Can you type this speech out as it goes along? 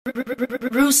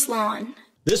Ruslan.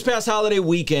 This past holiday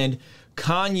weekend,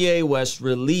 Kanye West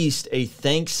released a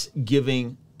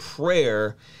Thanksgiving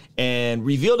prayer and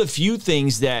revealed a few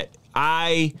things that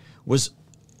I was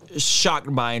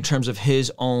shocked by in terms of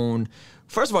his own,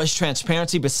 first of all, his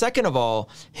transparency, but second of all,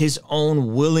 his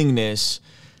own willingness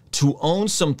to own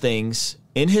some things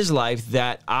in his life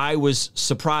that I was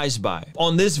surprised by.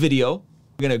 On this video,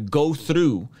 we're gonna go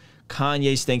through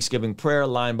Kanye's Thanksgiving prayer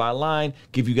line by line,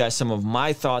 give you guys some of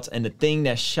my thoughts and the thing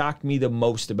that shocked me the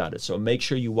most about it. So make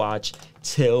sure you watch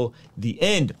till the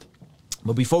end.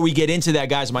 But before we get into that,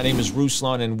 guys, my name is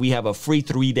Ruslan, and we have a free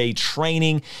 3-day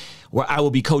training where I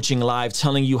will be coaching live,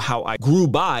 telling you how I grew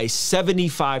by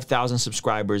 75,000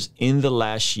 subscribers in the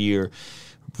last year,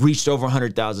 reached over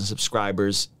 100,000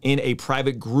 subscribers in a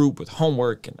private group with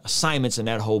homework and assignments and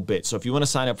that whole bit. So if you want to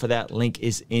sign up for that, link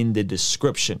is in the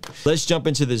description. Let's jump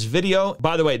into this video.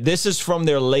 By the way, this is from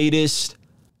their latest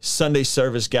Sunday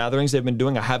service gatherings they've been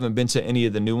doing. I haven't been to any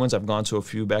of the new ones. I've gone to a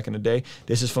few back in the day.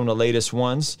 This is from the latest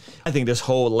ones. I think this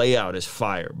whole layout is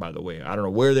fire, by the way. I don't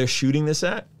know where they're shooting this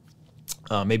at.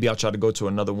 Maybe I'll try to go to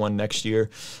another one next year.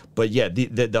 But yeah,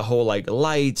 the whole like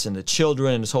lights and the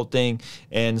children and this whole thing.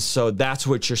 And so that's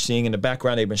what you're seeing in the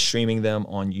background. They've been streaming them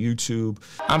on YouTube.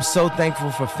 I'm so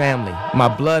thankful for family,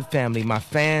 my blood family, my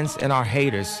fans, and our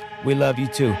haters. We love you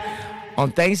too.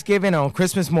 On Thanksgiving, on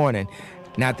Christmas morning,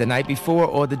 not the night before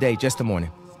or the day, just the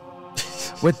morning.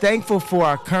 We're thankful for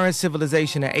our current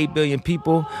civilization of 8 billion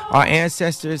people, our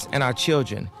ancestors, and our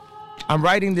children. I'm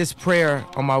writing this prayer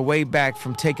on my way back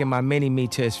from taking my mini-me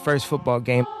to his first football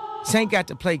game. Saint got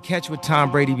to play catch with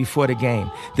Tom Brady before the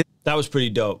game. That was pretty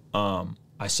dope.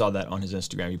 I saw that on his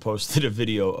Instagram. He posted a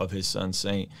video of his son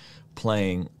Saint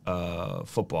playing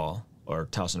football or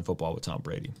Towson football with Tom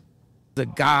Brady. The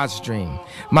God's dream.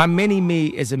 My mini-me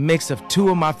is a mix of two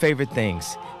of my favorite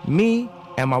things, me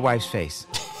and my wife's face.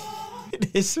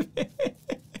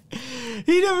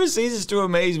 He never ceases to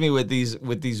amaze me with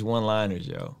these one-liners,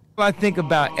 yo. What I think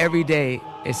about every day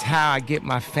is how I get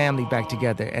my family back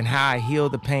together and how I heal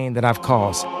the pain that I've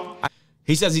caused.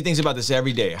 He says he thinks about this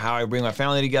every day, how I bring my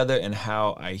family together and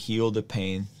how I heal the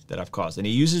pain that I've caused. And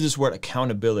he uses this word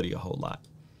accountability a whole lot.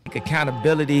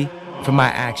 Accountability for my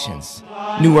actions.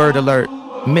 New word alert,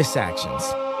 misactions.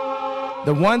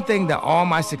 The one thing that all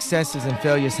my successes and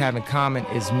failures have in common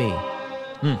is me.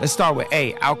 Let's start with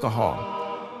A, alcohol.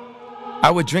 I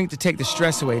would drink to take the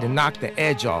stress away, to knock the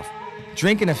edge off.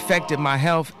 Drinking affected my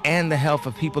health and the health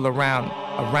of people around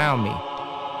me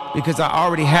because I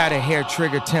already had a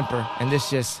hair-trigger temper, and this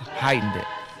just heightened it.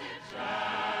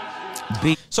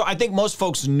 B. So I think most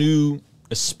folks knew,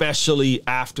 especially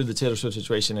after the Taylor Swift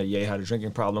situation, that Ye had a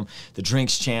drinking problem. The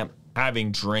Drinks Champ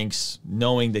having drinks,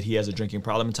 knowing that he has a drinking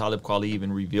problem, and Talib Kweli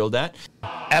even revealed that.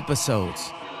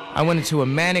 Episodes. I went into a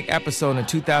manic episode in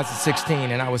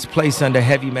 2016, and I was placed under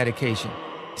heavy medication.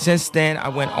 Since then, I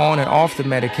went on and off the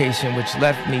medication, which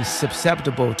left me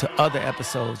susceptible to other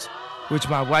episodes, which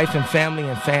my wife and family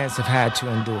and fans have had to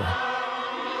endure.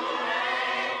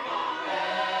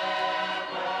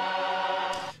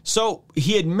 So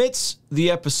he admits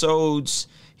the episodes.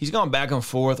 He's gone back and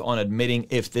forth on admitting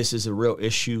if this is a real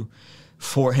issue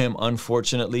for him,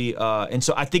 unfortunately. And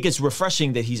so I think it's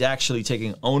refreshing that he's actually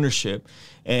taking ownership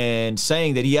and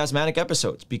saying that he has manic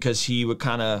episodes, because he would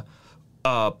kind of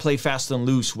play fast and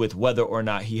loose with whether or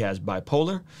not he has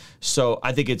bipolar. So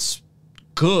I think it's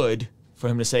good for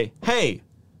him to say, hey,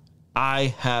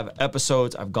 I have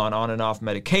episodes. I've gone on and off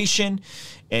medication,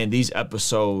 and these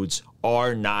episodes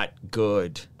are not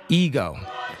good. Ego.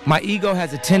 My ego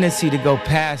has a tendency to go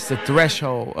past the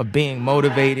threshold of being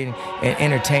motivating and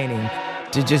entertaining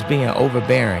to just being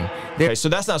overbearing. Okay, so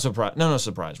that's not surprise. No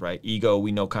surprise, right? Ego.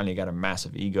 We know Kanye got a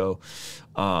massive ego.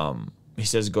 He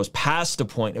says it goes past the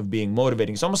point of being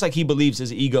motivating. It's almost like he believes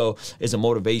his ego is a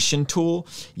motivation tool,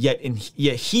 yet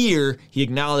here he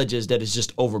acknowledges that it's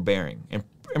just overbearing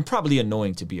and probably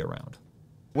annoying to be around.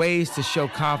 Ways to show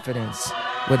confidence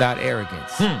without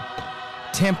arrogance.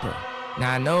 Temper.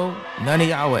 Now, I know none of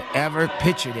y'all would ever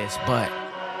picture this, but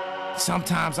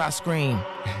sometimes I scream.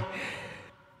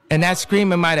 And that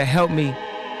screaming might have helped me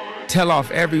tell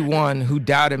off everyone who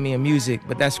doubted me in music,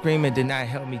 but that screaming did not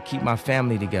help me keep my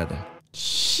family together.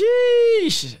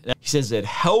 Sheesh. He says it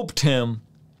helped him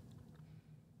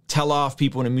tell off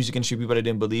people in the music industry, people that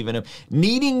didn't believe in him,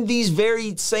 needing these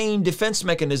very same defense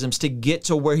mechanisms to get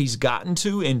to where he's gotten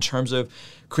to in terms of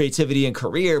creativity and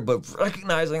career, but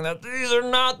recognizing that these are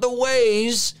not the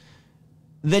ways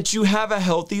that you have a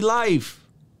healthy life.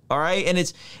 All right. And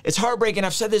it's heartbreaking.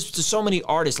 I've said this to so many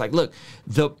artists. Like, look,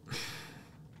 the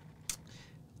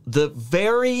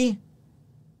very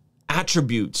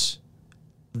attributes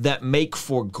that make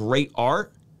for great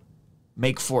art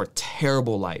make for a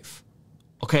terrible life.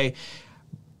 Okay?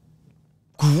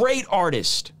 Great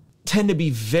artists tend to be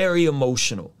very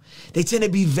emotional. They tend to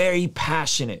be very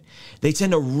passionate. They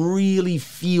tend to really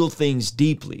feel things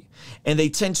deeply. And they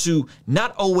tend to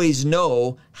not always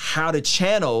know how to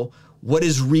channel what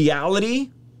is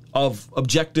reality of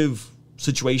objective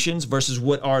situations versus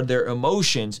what are their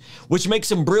emotions, which makes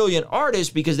them brilliant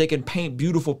artists because they can paint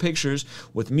beautiful pictures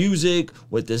with music,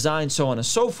 with design, so on and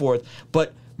so forth,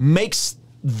 but makes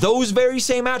those very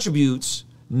same attributes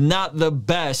not the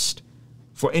best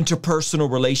for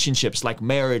interpersonal relationships like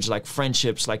marriage, like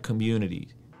friendships, like community.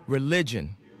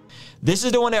 Religion. This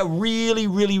is the one that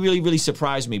really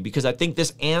surprised me because I think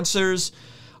this answers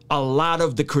a lot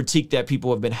of the critique that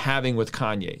people have been having with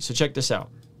Kanye. So check this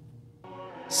out.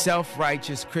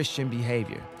 Self-righteous Christian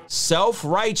behavior.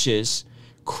 Self-righteous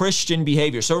Christian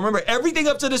behavior. So remember, everything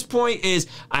up to this point is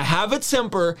I have a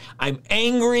temper, I'm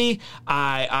angry,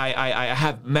 I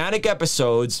have manic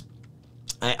episodes,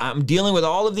 I'm dealing with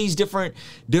all of these different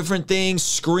things,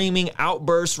 screaming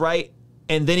outbursts, right?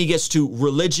 And then he gets to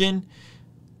religion,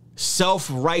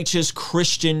 self-righteous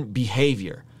Christian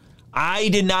behavior. I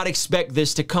did not expect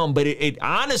this to come, but it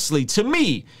honestly, to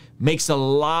me, makes a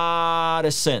lot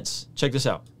of sense. Check this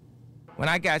out. When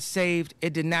I got saved,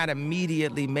 it did not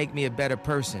immediately make me a better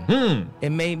person.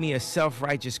 It made me a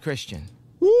self-righteous Christian.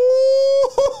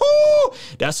 Woo-hoo-hoo!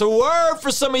 That's a word for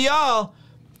some of y'all.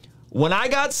 When I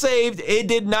got saved, it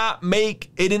did not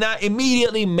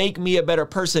immediately make me a better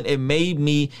person. It made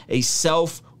me a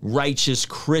self-righteous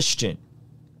Christian.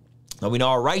 Now we know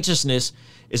our righteousness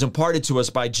is imparted to us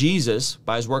by Jesus,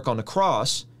 by his work on the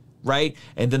cross, right?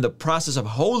 And then the process of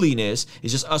holiness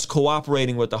is just us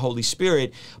cooperating with the Holy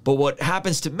Spirit. But what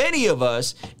happens to many of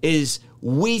us is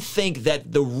we think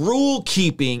that the rule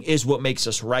keeping is what makes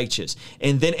us righteous.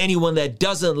 And then anyone that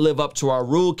doesn't live up to our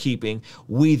rule keeping,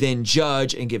 we then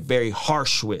judge and get very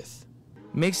harsh with.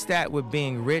 Mix that with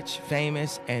being rich,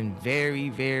 famous, and very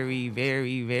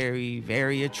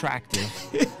attractive.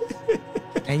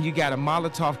 And you got a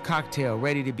Molotov cocktail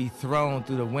ready to be thrown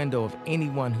through the window of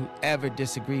anyone who ever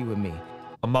disagreed with me.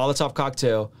 A Molotov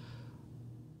cocktail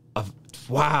of,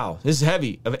 wow, this is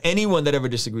heavy, of anyone that ever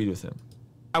disagreed with him.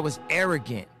 I was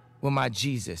arrogant with my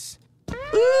Jesus.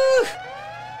 Ooh,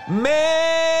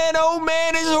 man, oh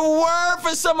man, it's a word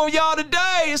for some of y'all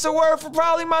today. It's a word for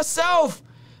probably myself.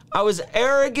 I was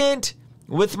arrogant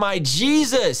with my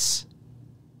Jesus.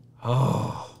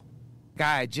 Oh.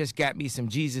 Guy just got me some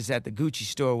Jesus at the Gucci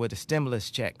store with a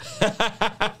stimulus check.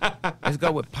 Let's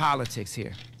go with politics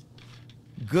here.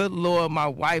 Good Lord, my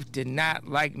wife did not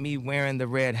like me wearing the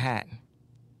red hat.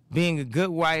 Being a good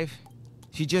wife,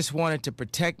 she just wanted to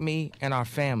protect me and our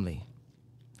family.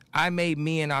 I made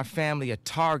me and our family a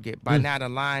target by not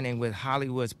aligning with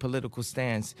Hollywood's political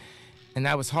stance, and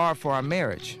that was hard for our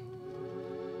marriage.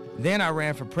 Then I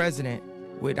ran for president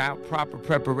without proper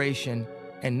preparation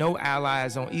and no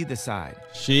allies on either side.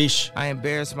 Sheesh. I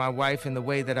embarrassed my wife in the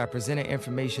way that I presented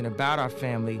information about our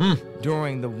family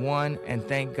during the one, and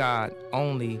thank God,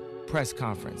 only press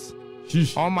conference.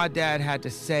 Sheesh. All my dad had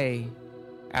to say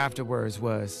afterwards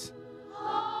was,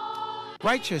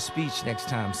 "Write your speech next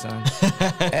time, son."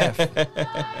 F.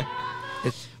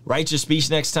 Write your speech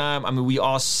next time. I mean, we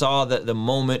all saw the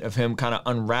moment of him kind of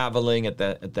unraveling at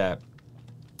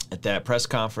that press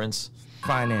conference.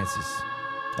 Finances.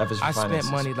 I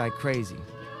spent money like crazy.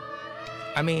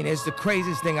 I mean, it's the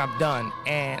craziest thing I've done,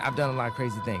 and I've done a lot of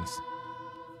crazy things.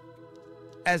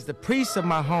 As the priest of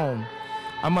my home,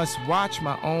 I must watch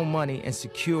my own money and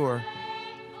secure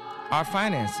our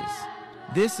finances.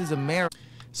 This is America.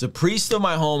 As a priest of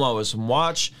my home, I must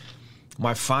watch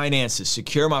my finances,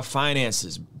 secure my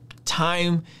finances,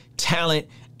 time, talent,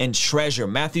 and treasure.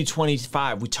 Matthew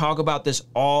 25. We talk about this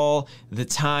all the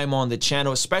time on the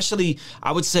channel, especially,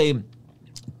 I would say,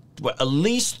 at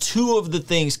least two of the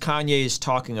things Kanye is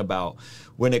talking about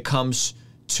when it comes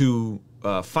to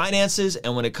finances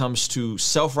and when it comes to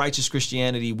self-righteous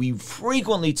Christianity, we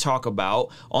frequently talk about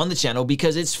on the channel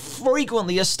because it's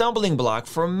frequently a stumbling block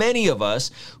for many of us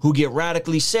who get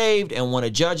radically saved and want to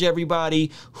judge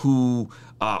everybody, who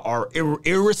are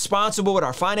irresponsible with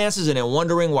our finances and then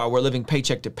wondering why we're living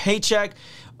paycheck to paycheck.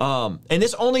 And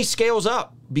this only scales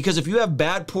up because if you have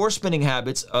bad, poor spending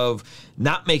habits of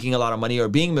not making a lot of money or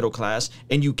being middle class,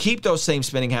 and you keep those same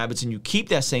spending habits and you keep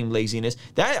that same laziness,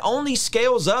 that only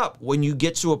scales up when you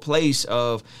get to a place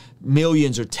of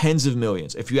millions or tens of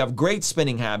millions. If you have great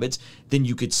spending habits, then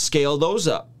you could scale those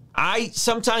up. I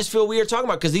sometimes feel weird talking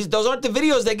about, because those aren't the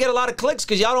videos that get a lot of clicks,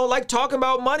 because y'all don't like talking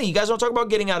about money. You guys don't talk about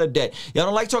getting out of debt. Y'all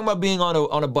don't like talking about being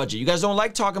on a budget. You guys don't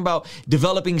like talking about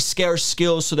developing scarce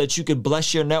skills so that you could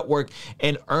bless your network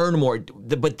and earn more.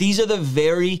 But these are the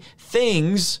very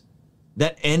things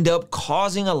that end up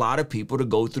causing a lot of people to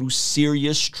go through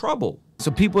serious trouble. So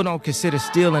people don't consider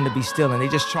stealing to be stealing. They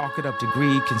just chalk it up to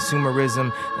greed,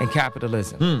 consumerism, and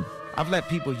capitalism. I've let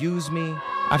people use me.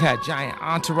 I've had giant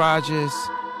entourages,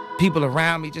 people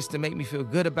around me just to make me feel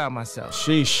good about myself.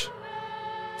 Sheesh.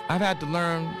 I've had to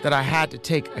learn that I had to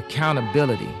take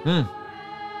accountability.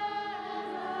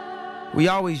 We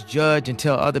always judge and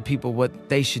tell other people what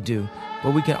they should do,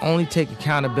 but we can only take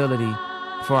accountability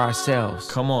for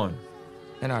ourselves. Come on.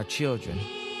 And our children.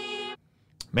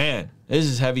 Man, this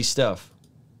is heavy stuff.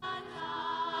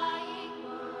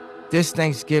 This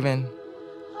Thanksgiving,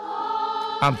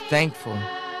 I'm thankful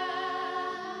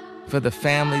for the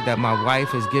family that my wife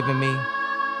has given me.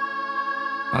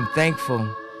 I'm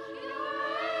thankful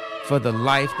for the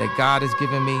life that God has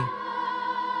given me.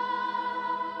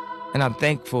 And I'm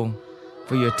thankful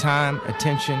for your time,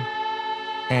 attention,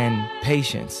 and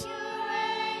patience.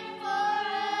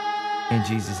 In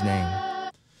Jesus' name.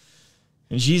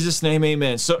 In Jesus' name,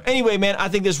 amen. So anyway, man, I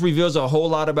think this reveals a whole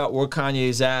lot about where Kanye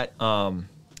is at.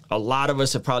 A lot of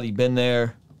us have probably been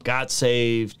there, got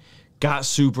saved, got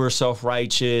super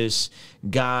self-righteous,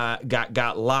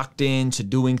 got locked into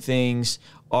doing things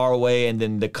our way, and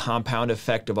then the compound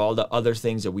effect of all the other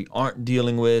things that we aren't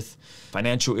dealing with,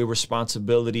 financial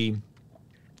irresponsibility,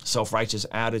 self-righteous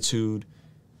attitude,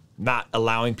 not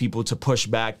allowing people to push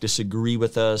back, disagree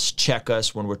with us, check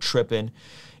us when we're tripping.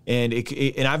 And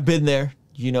and I've been there,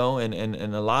 you know, and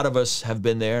a lot of us have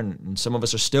been there, and some of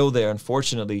us are still there,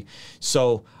 unfortunately.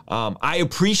 So I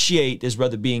appreciate this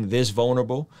brother being this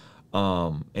vulnerable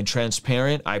and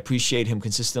transparent. I appreciate him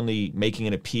consistently making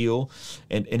an appeal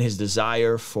and his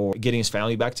desire for getting his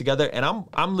family back together. And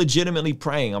I'm legitimately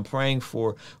praying. I'm praying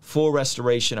for full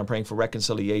restoration. I'm praying for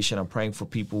reconciliation. I'm praying for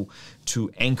people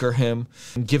to anchor him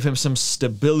and give him some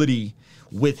stability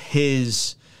with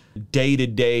his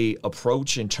day-to-day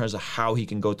approach in terms of how he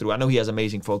can go through. I know he has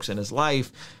amazing folks in his life.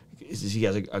 He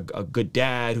has a good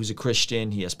dad who's a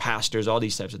Christian. He has pastors, all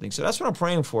these types of things. So that's what I'm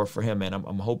praying for him, man.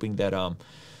 I'm hoping that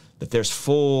that there's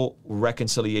full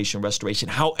reconciliation, restoration,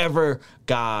 however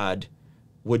God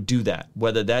would do that,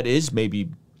 whether that is maybe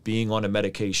being on a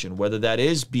medication, whether that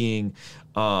is being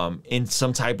in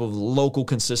some type of local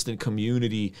consistent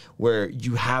community where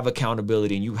you have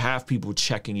accountability and you have people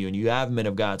checking you and you have men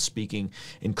of God speaking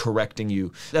and correcting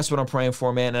you. That's what I'm praying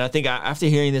for, man. And I think after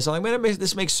hearing this, I'm like, man,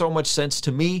 this makes so much sense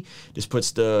to me. This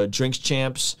puts the Drinks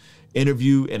Champs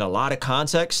interview in a lot of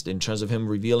context in terms of him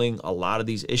revealing a lot of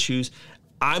these issues.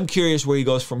 I'm curious where he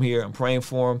goes from here. I'm praying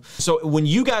for him. So when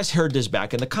you guys heard this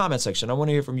back in the comment section, I want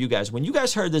to hear from you guys. When you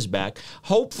guys heard this back,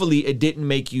 hopefully it didn't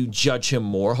make you judge him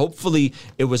more. Hopefully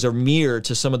it was a mirror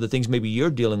to some of the things maybe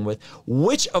you're dealing with.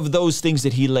 Which of those things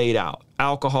that he laid out?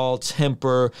 Alcohol,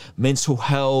 temper, mental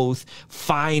health,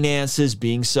 finances,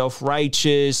 being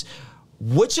self-righteous.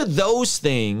 Which of those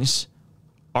things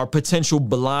are potential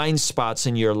blind spots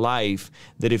in your life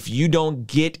that if you don't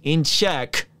get in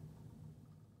check,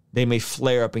 they may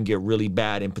flare up and get really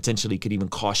bad and potentially could even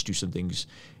cost you some things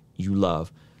you love?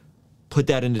 Put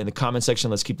that in the comment section.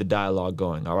 Let's keep the dialogue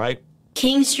going, all right?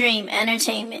 Kingstream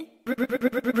Entertainment,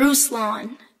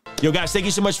 Ruslan. Yo, guys, thank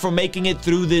you so much for making it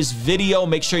through this video.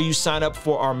 Make sure you sign up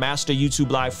for our Master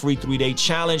YouTube Live free 3-day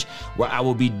challenge, where I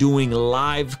will be doing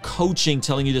live coaching,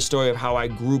 telling you the story of how I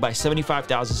grew by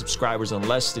 75,000 subscribers in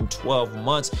less than 12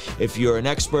 months. If you're an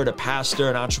expert, a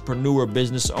pastor, an entrepreneur,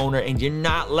 business owner, and you're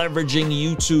not leveraging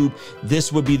YouTube,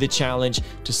 this would be the challenge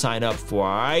to sign up for,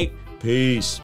 all right? Peace.